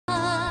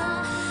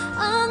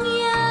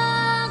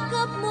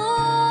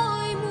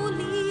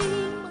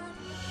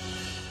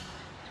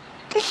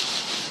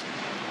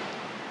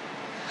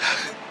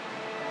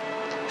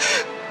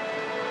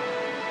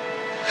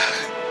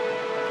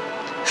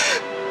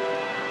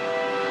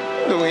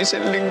Noong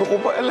 1 linggo ko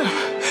pa alam.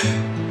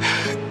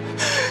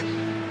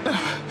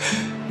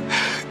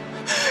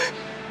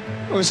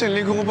 Noong 1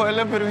 linggo ko pa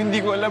alam, pero hindi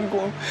ko alam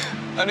kung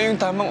ano yung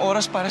tamang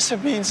oras para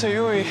sabihin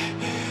sa'yo eh.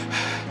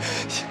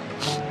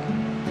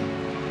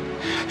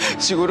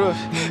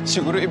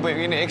 Siguro iba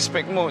yung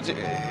ina-expect mo.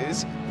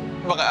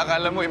 Baka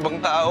akala mo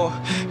ibang tao.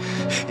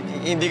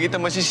 Hindi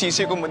kita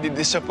masisisi kung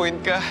madidisappoint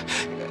ka.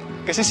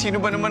 Kasi sino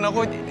ba naman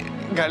ako?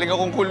 Galing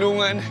akong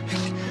kulungan.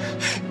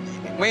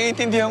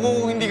 Maiintindihan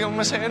ko kung hindi ka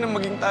masaya na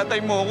maging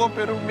tatay mo ako,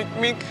 pero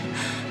Mikmik...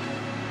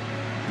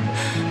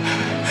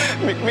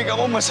 Mikmik,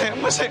 ako masaya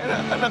na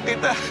anak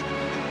kita.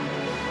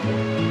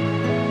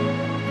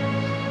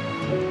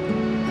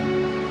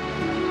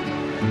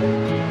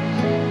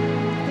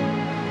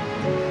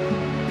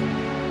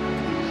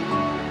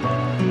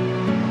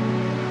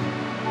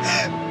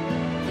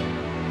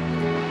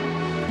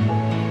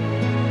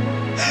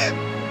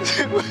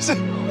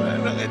 Masaya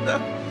na kita.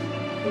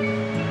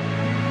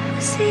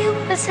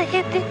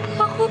 Masaya din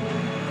po ako.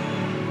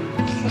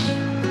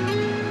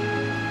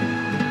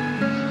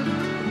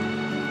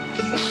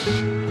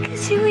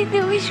 Kasi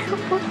wini-wish ko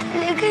po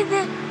talaga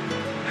na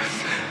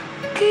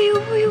kayo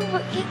po yung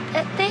maging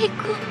tatay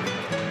ko.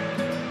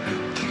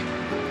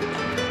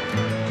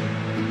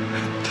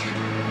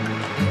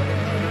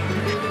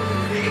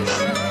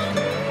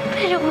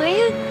 Pero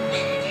ngayon,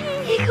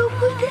 ikaw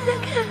po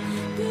talaga.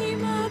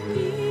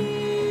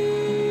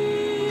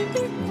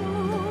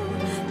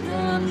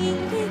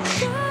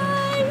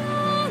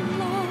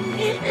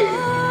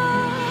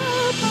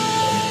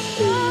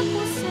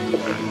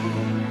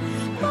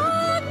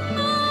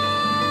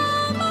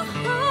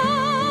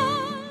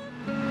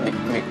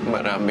 Mikmik,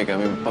 marami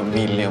kaming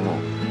pamilya mo.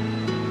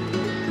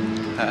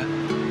 Ha?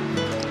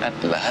 At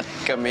lahat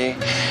kami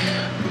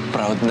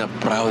proud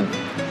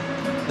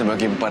na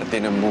maging parte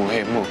ng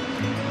buhay mo.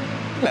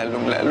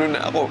 Lalong-lalo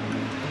na ako.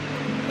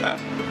 Ha?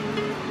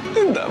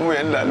 Tanda mo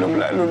yan,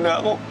 lalong-lalo na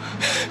ako.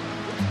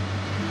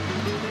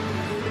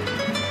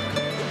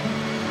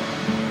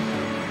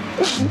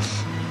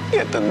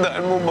 Kaya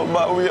tandaan mo,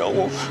 babawi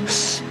ako.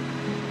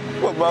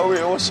 Babawi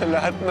ako sa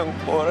lahat ng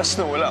oras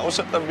na wala ako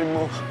sa tabi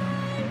mo.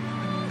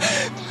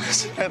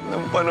 Sa lahat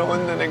ng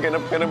panahon na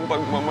naganap ka ng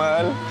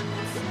pagmamahal.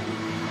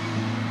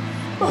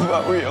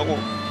 Babawi ako.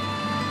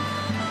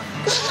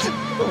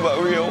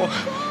 Babawi ako.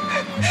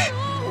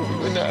 Hindi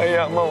ko na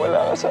kaya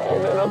mawala ka sa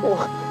akin, anak ko.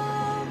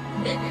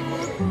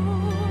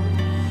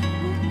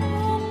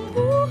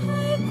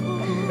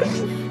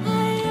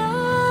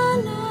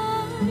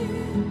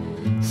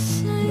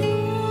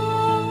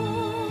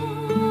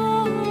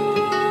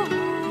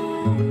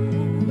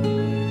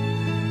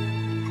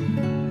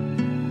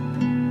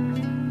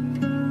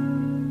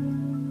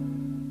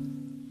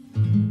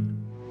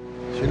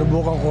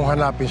 Sinubukan kong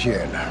hanapin si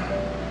Ella.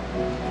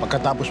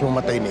 Pagkatapos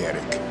mamatay ni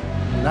Eric,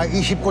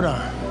 naisip ko na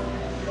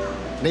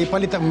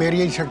ipalit ang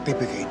marriage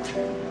certificate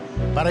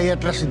para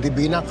i-atras si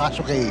Divina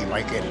kaso kay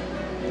Michael.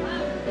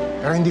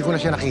 Pero hindi ko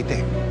na siya nakita.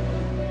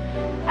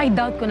 I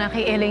doubt ko na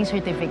kay Ella yung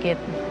certificate.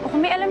 O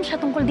kung may alam siya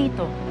tungkol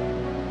dito.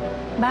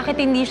 Bakit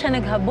hindi siya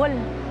naghabol?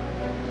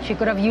 She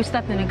could have used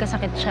that na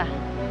nagkasakit siya.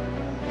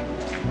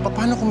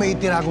 Paano kung may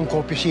itinagong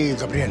kopya si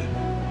Gabriel?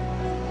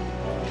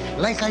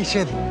 Like I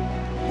said,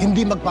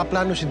 hindi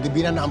magpaplano si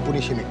Divina na ampunin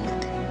si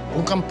Mikmik.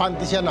 Kung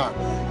kampante siya na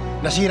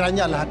nasira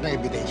niya lahat ng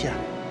ebidensya.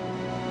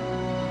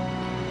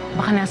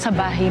 Baka nasa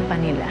bahay pa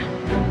nila.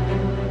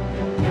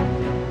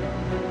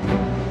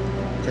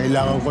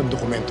 Kailangan ko ang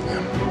dokumento niya.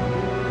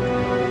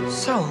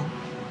 So,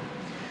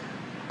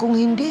 kung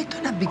hindi ito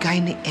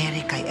nabigay ni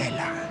Eric kay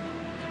Ella,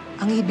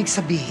 ang ibig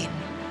sabihin,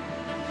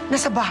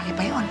 nasa bahay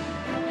pa yon.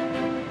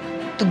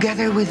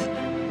 Together with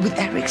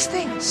Eric's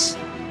things.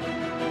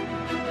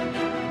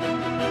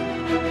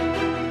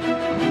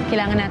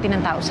 Kailangan natin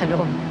ng tao sa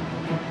loob.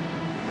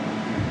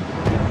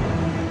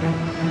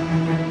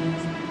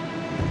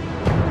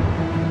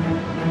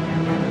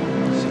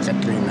 Si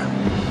Katrina.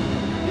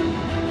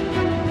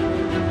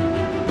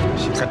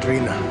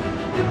 Katrina.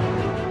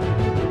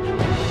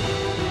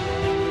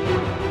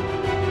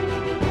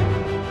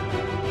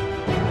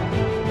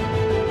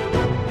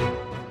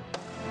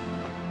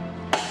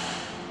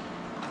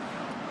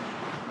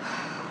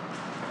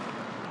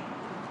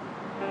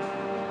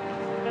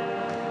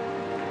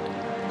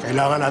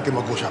 Kailangan natin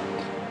mag-usap.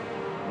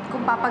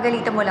 Kung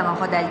papagalitan mo lang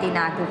ako dahil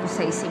tinago ko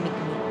sa'yo si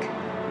Mikmik,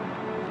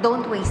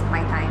 don't waste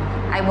my time.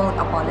 I won't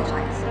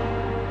apologize.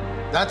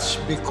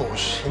 That's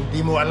because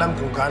hindi mo alam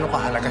kung gaano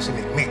kahalaga si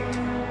Mikmik.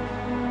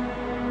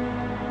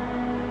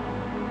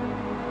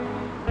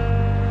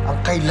 Ang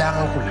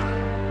kailangan ko lang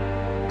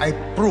ay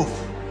proof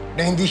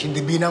na hindi si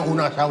Divina ang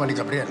unang asawa ni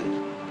Gabriel.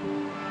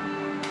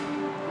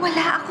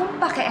 Wala akong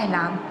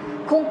pakialam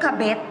kung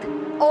kabit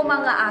o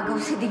mga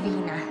agaw si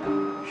Divina.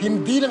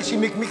 Hindi lang si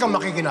Mikmik ang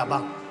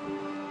makikinabang.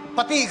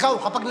 Pati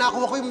ikaw, kapag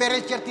nakuha ko yung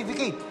marriage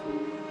certificate,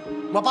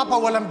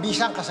 mapapawalang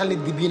bisa ang kasal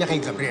ni Divina kay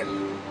Gabriel.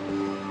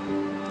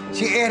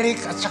 Si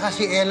Eric at saka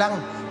si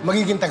Elang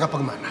magiging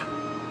tagapagmana.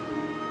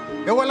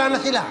 Eh wala na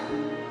sila.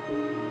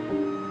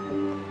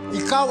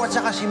 Ikaw at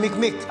saka si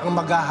Mikmik ang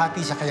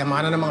maghahati sa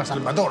kayamanan ng mga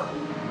Salvador.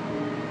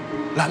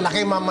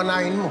 Lalaki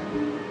mamanahin mo,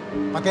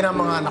 pati ng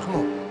mga anak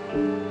mo.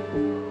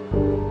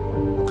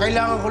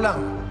 Kailangan ko lang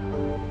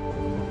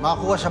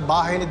makuha sa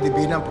bahay ni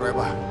Divina ang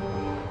pruweba.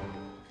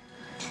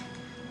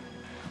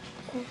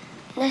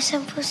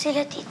 Nasaan po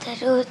sila, Tita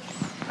Ruth?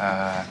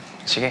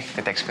 Sige,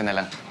 titext ko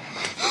na lang.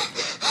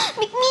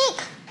 Mikmik!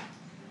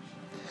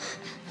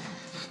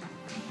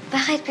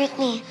 Bakit,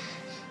 Britney?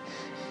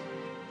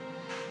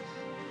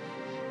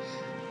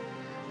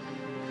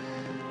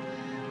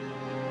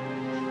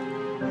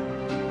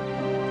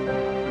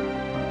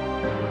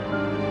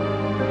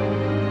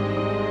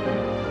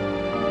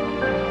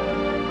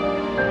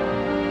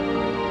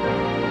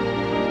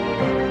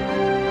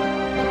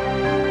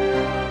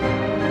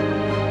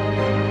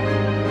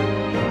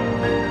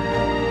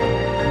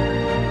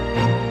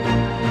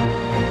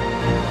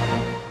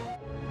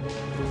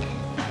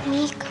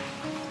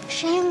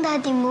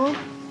 Daddy mo?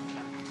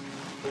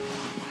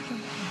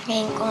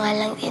 Ngayon ko nga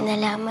lang din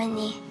nalaman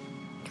eh.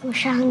 Kung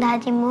siya ang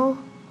daddy mo,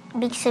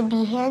 ibig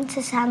sabihin,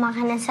 sasama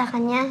ka na sa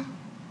kanya.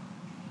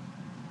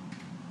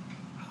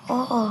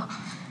 Oo.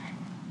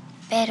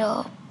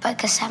 Pero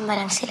pagkasama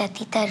lang sila,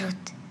 Tita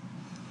Ruth.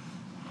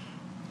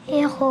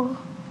 Eh ako,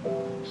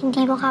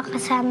 hindi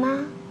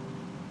makakasama.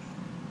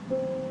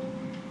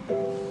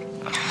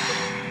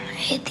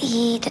 Eh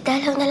di,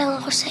 dadalaw na lang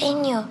ako sa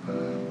inyo.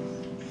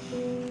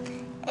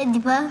 Eh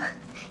di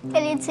ba?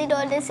 Galit si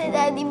Lola sa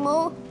daddy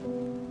mo.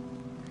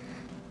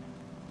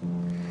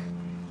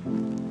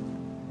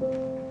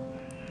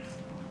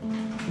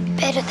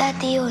 Pero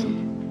dati yun.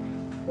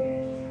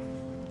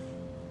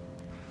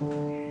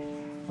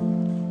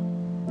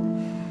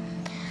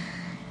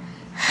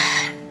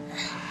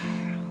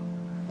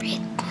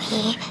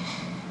 Britney,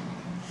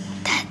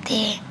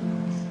 dati,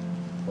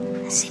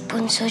 si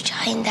Punso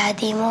tsaka yung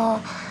daddy mo,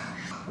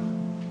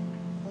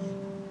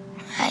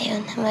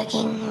 ayaw na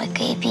maging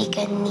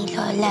magkaibigan ni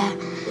Lola.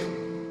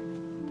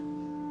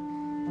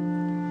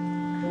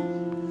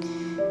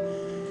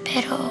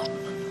 Pero,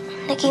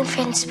 naging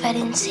friends pa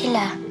rin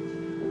sila.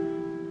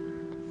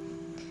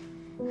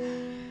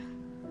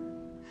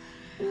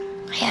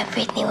 Kaya,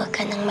 Britney, huwag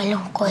ka nang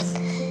malungkot.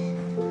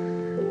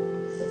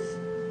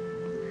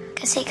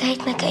 Kasi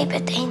kahit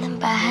magkaiba tayo ng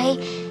bahay,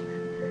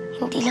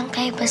 hindi lang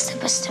tayo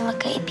basta-basta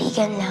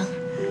magkaibigan lang.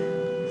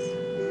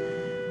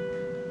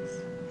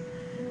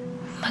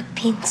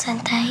 Magpinsan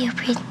tayo,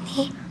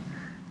 Britney.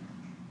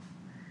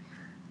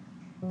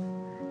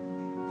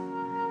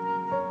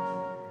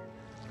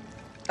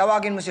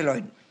 Tawagin mo si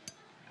Lloyd.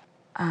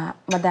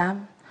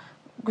 Madam,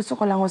 gusto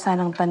ko lang ho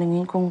sanang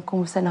tanungin kung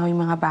kumusta na ho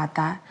yung mga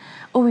bata.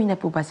 Uwi na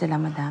po ba sila,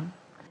 madam?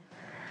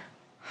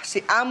 Si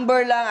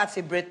Amber lang at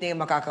si Britney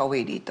ang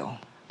makakauwi dito.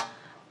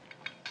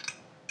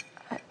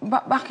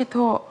 Bakit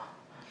ho?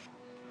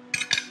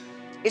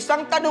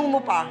 Isang tanong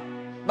mo pa,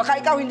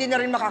 baka ikaw hindi na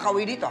rin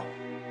makakauwi dito.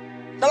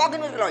 Tawagin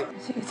mo si Lloyd.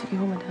 Sige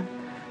ho, madam.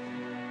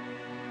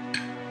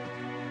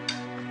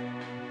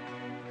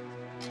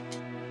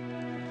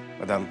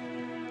 Madam,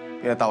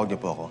 pinatawag niyo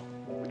po ako.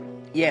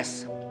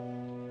 Yes.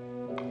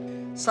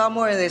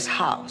 Somewhere in this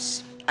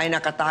house ay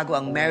nakatago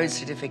ang marriage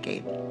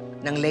certificate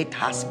ng late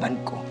husband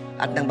ko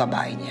at ng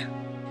babae niya.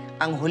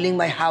 Ang huling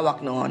may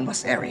hawak noon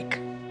was Eric.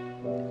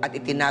 At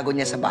itinago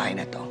niya sa bahay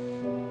na to.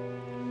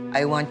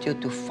 I want you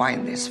to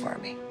find this for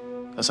me.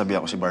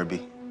 Sasabihan ko si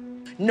Barbie.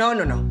 No.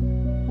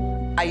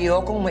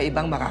 Ayokong may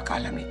ibang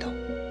makakalam nito.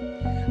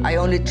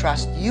 I only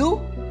trust you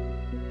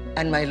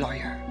and my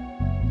lawyer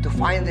to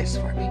find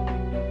this for me.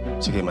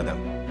 Sige, madam.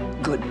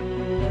 Good.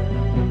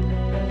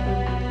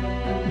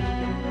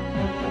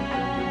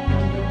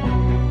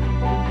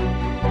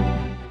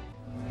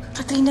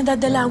 Katrina,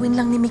 dadalawin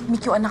lang ni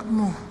Mikmik yung anak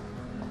mo.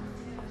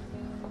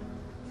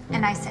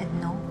 And I said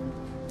no.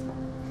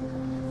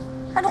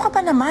 Ano ka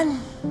pa naman?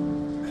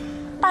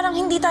 Parang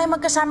hindi tayo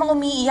magkasamang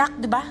umiiyak,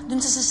 di ba?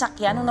 Doon sa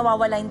sasakyan nung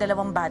nawawala yung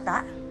dalawang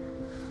bata.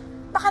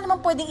 Baka naman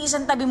pwedeng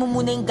isang tabi mo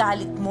muna yung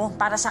galit mo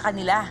para sa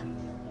kanila.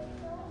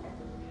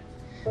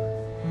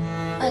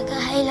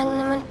 Magahay lang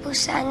naman po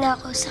sana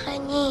ako sa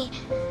kanya.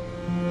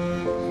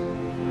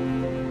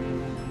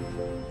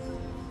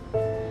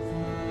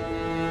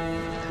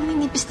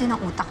 Ninipis din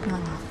ang utak nyo,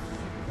 no?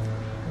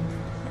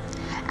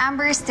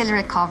 Amber is still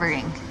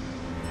recovering.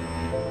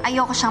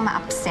 Ayoko siyang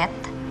ma-upset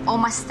o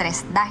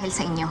ma-stress dahil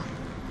sa inyo.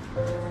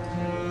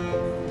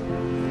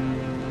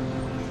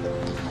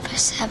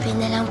 Pasabi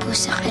na lang po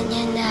sa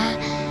kanya na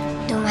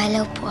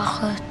dumalaw po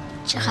ako.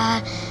 Tsaka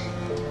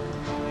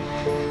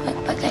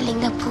magpagaling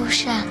na po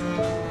siya.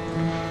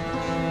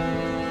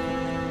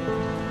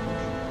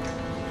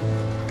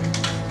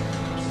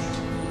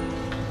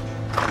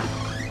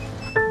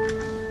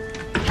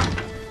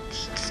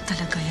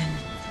 Talaga yan.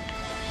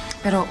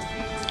 Pero,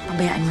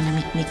 pabayaan mo na,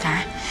 Mikmik,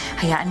 ha?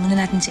 Hayaan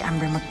muna natin si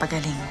Amber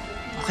magpagaling.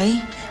 Okay?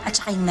 At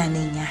saka yung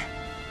nanay niya.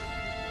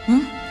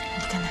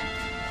 Halika na.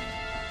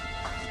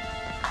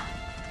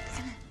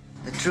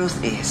 The truth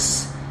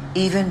is,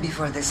 even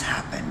before this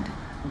happened,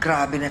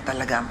 grabe na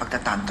talaga ang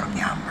pagtatantrum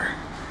ni Amber.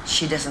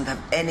 She doesn't have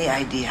any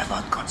idea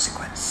about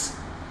consequence.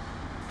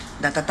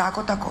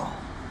 Natatakot ako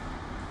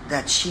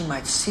that she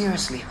might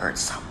seriously hurt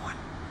someone.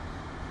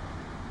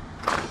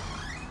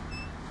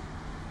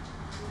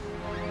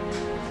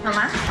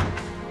 Mama?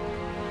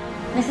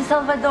 Mrs.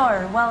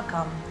 Salvador,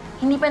 welcome.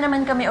 Hindi pa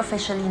naman kami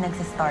officially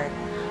nagsistart.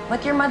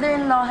 But your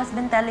mother-in-law has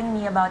been telling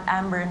me about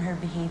Amber and her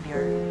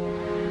behavior.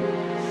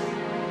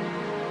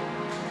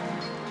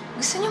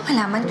 Gusto niyo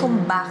malaman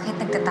kung bakit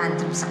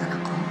nagtatantrum sa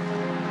anak ko?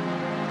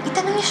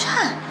 Itanong niyo siya.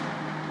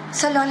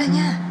 Sa lola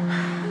niya.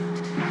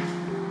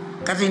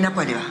 Katrina,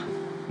 pwede ba?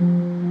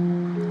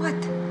 What?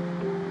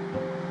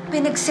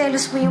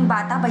 Pinagselos mo yung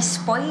bata by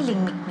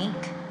spoiling Mikmik?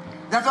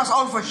 That was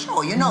all for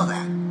show, you know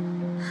that.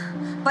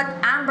 But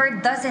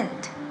Amber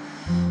doesn't.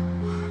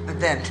 But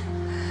then,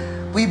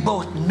 we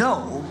both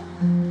know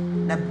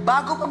na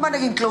bago pa man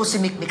naging close si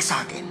Mikmik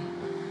sa akin,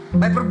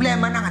 may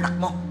problema ng anak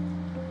mo.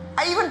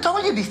 I even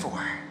told you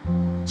before.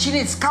 She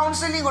needs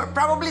counseling or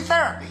probably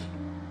therapy.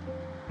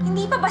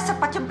 Hindi pa ba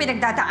sapat yung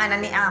pinagdadaanan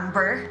ni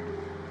Amber?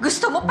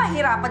 Gusto mo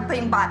pahirapan pa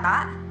yung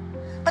bata?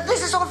 But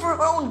this is all for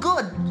her own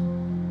good.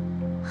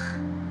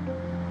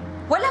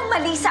 Walang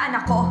mali sa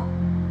anak ko.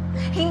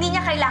 Hindi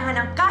niya kailangan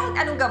ng kahit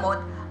anong gamot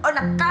o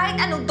ng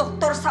kahit anong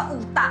doktor sa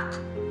utak.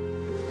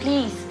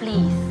 Please,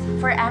 please,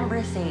 for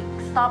Amber's sake,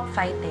 stop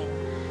fighting.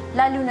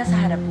 Lalo na sa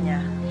harap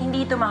niya.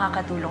 Hindi ito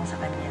makakatulong sa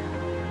kanya.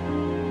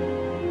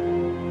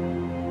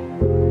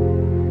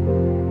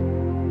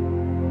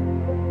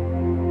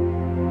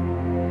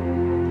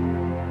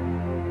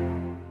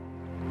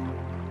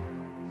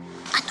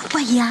 Ano ba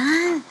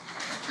yan?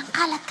 Ang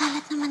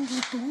kalat-kalat naman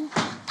dito.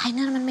 Tayo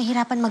na naman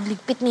mahirapan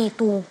magligpit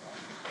nito.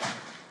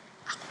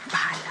 Ako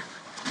bahala.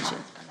 Chill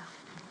ka lang.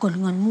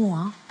 Galingan mo,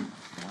 ha?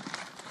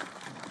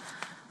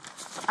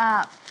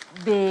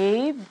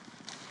 Babe?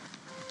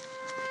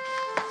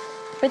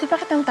 Pwede ba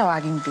kitang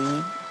tawagin,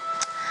 babe?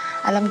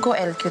 Alam ko,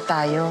 LQ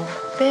tayo.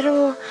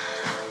 Pero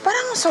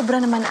parang sobra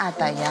naman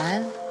ata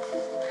yan.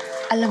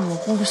 Alam mo,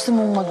 kung gusto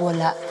mong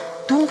magwala,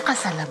 doon ka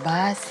sa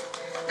labas.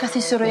 Kasi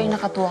si Roy ang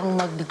nakatuwang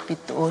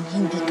magligpit doon,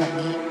 hindi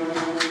kami.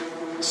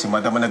 Si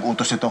Madam ang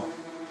nag-utos ito.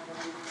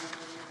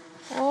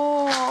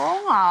 Oo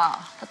nga.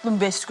 3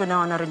 beses ko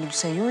na narinig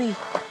sa'yo eh.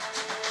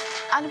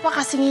 Ano pa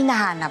kasing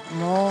hinahanap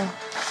mo?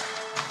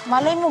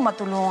 Malay mo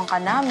matulungan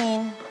ka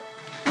namin.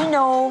 You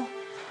know,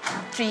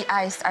 3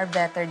 eyes are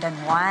better than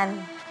 1.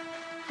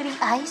 3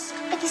 eyes?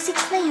 Eh, di 6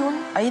 na yun.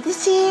 Ay, di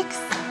 6.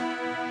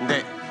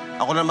 Hindi.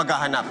 Ako na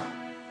maghahanap.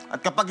 At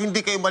kapag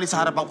hindi kayo umalis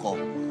sa harapan ko,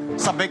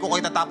 sabay ko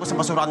kayo tatapos sa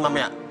basurahan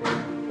mamaya.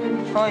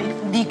 Hoy,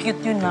 hindi cute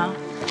yun, ha?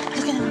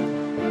 Halika na.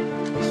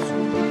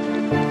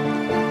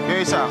 Kayo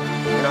isa,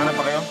 hinahanap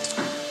pa kayo?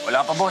 Wala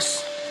pa,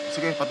 boss.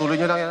 Sige, patuloy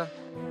nyo lang yan.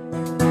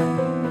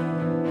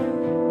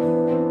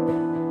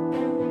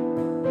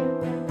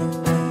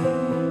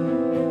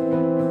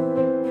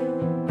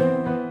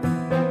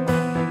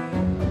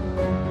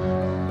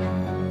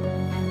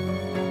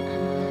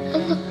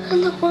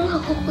 Ano kung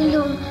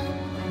nakukulong?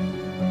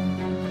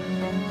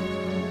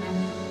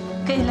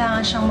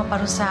 Kailangan siyang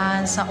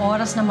maparusahan sa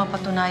oras na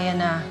mapatunayan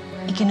na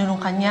ikinulong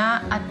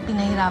kanya at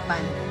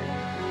pinahirapan.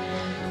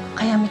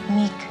 Kaya,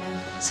 Mikmik,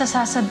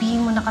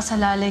 sasabihin mo na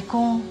kasalalay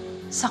kung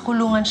sa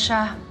kulungan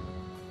siya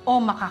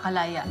o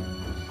makakalaya.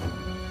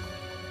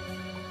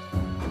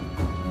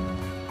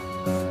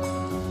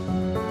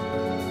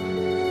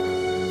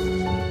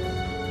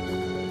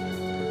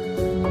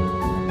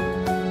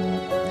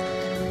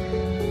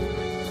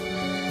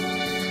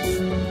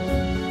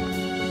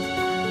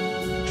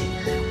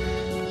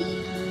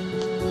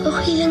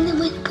 Okay lang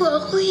naman po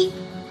ako eh.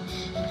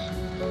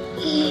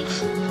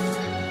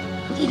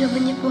 Hindi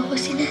naman niya po ako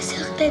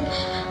sinasaktan.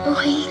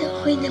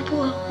 Okay na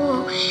po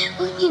ako.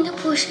 Huwag niyo na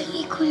po siyang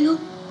ikulong.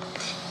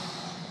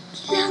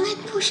 Kailangan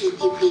po siya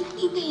ni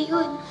Britney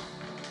ngayon.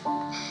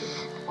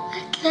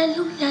 At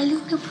lalong-lalo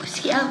na po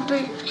si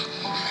Amber.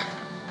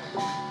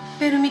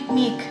 Pero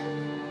Mikmik,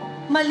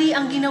 mali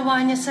ang ginawa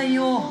niya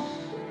sa'yo.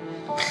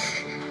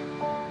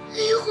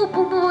 Ayoko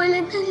po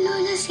mawalan ng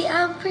lola si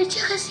Amber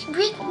tsaka si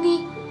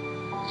Britney.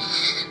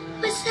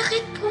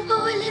 Masakit po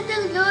mawalan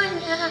ng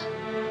lola.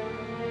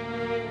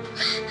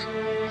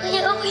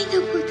 Kaya okay na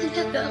po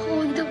talaga ako.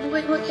 Huwag na po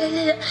kayo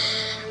mag-alala.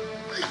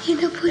 Huwag niyo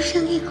na po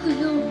siyang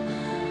ikulong.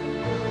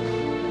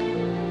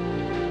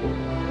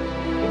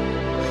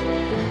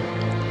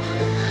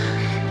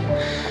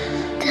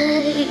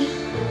 Tay.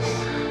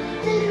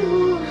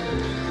 Pero...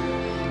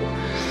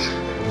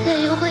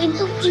 Tay, okay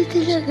na po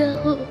talaga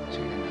ako.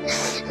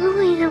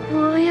 Okay na po.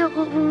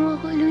 Ayoko po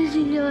makulong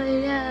si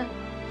lola.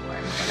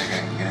 Talaga,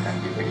 hindi ka na lang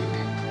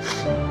pipilitin.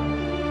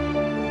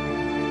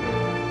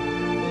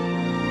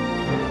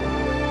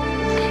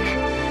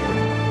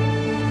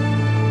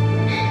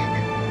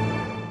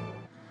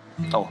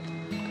 Oh,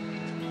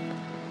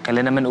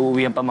 kailan naman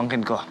uuwi ang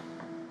pamangkin ko?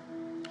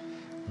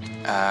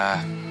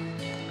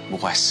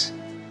 Bukas.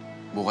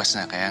 Bukas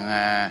na. Kaya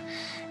nga,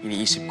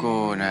 iniisip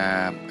ko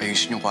na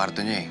ayusin yung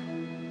kwarto niya eh.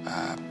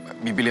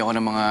 Bibili ako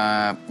ng mga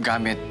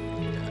gamit,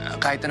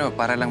 kahit ano,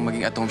 para lang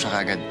maging at home siya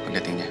kagad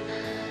pagdating niya.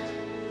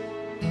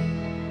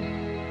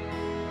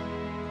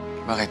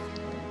 Bakit?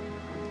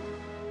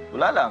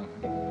 Wala lang.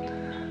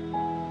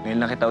 Ngayon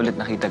lang kita ulit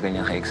nakita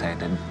ganyan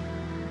ka-excited.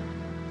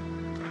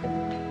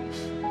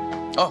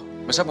 Oh,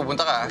 basta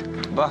pupunta ka, ah.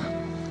 Ba,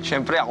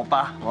 syempre ako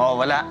pa.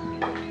 Mawawala.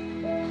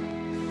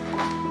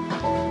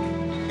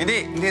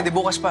 Hindi,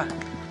 bukas pa.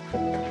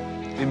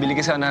 Bibili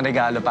kasi ako ng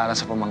regalo para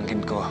sa pamangkin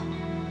ko.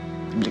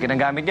 Bibili ka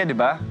ng gamit niya, di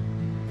ba?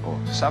 O,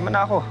 sasama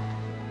na ako.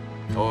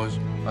 O,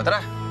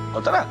 tara. O,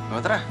 tara. O,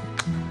 tara.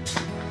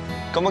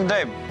 Ikaw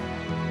mag-drive.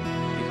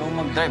 Ikaw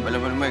mag-drive. Alam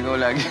mo naman, ikaw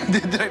lagi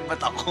nag-drive.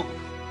 Ba't ako?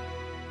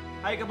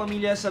 Hi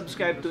kapamilya,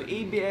 subscribe to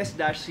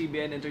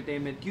ABS-CBN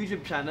Entertainment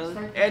YouTube channel.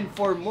 And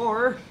for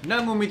more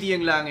ng Ngumiti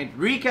Ang Langit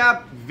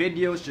Recap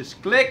videos,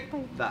 just click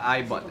the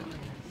I button.